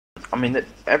I mean,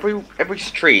 every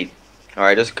street. All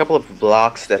right, there's a couple of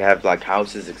blocks that have like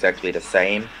houses exactly the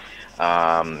same.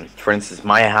 For instance,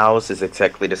 my house is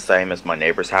exactly the same as my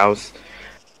neighbor's house,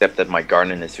 except that my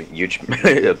garden is huge,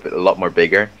 a lot more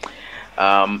bigger.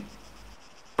 Um,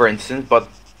 for instance, but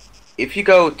if you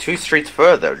go two streets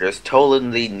further, there's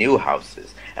totally new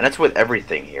houses, and that's with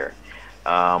everything here.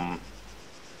 Um,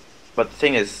 but the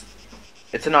thing is,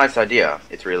 it's a nice idea.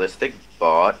 It's realistic,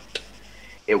 but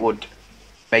it would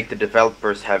make the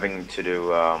developers having to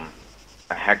do a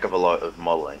heck of a lot of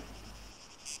modeling.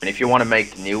 And if you want to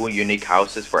make new unique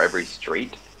houses for every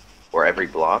street or every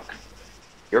block,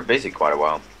 you're busy quite a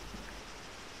while.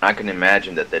 I can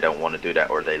imagine that they don't want to do that,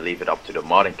 or they leave it up to the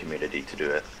modding community to do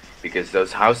it, because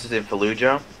those houses in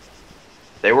Fallujah,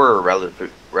 they were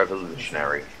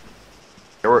revolutionary.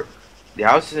 They were the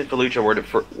houses in Fallujah were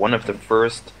one of the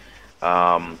first,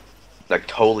 like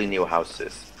totally new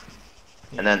houses.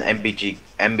 And then Yeah.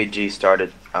 MBG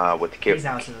started with His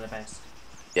houses are the best.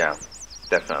 yeah,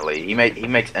 definitely. He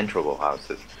makes enterable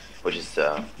houses, which is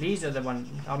These are the one.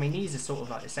 I mean, these are sort of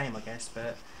like the same, I guess.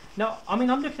 But no, I mean,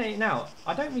 I'm looking at it now.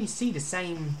 I don't really see the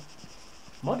same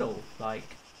model.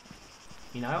 Like,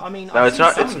 you know, I mean, no, I've it's seen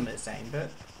not. some of them the same,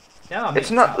 but they are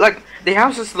It's mixed not up. like the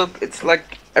houses look. It's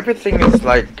like everything is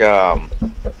like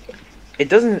it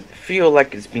doesn't feel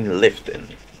like it's been lived in.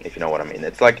 If you know what I mean.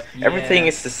 It's like everything Yeah,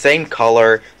 is the same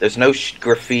color. There's no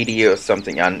graffiti or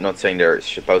something. I'm not saying there's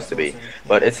supposed that's to be, awesome.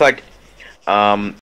 but Yeah. it's like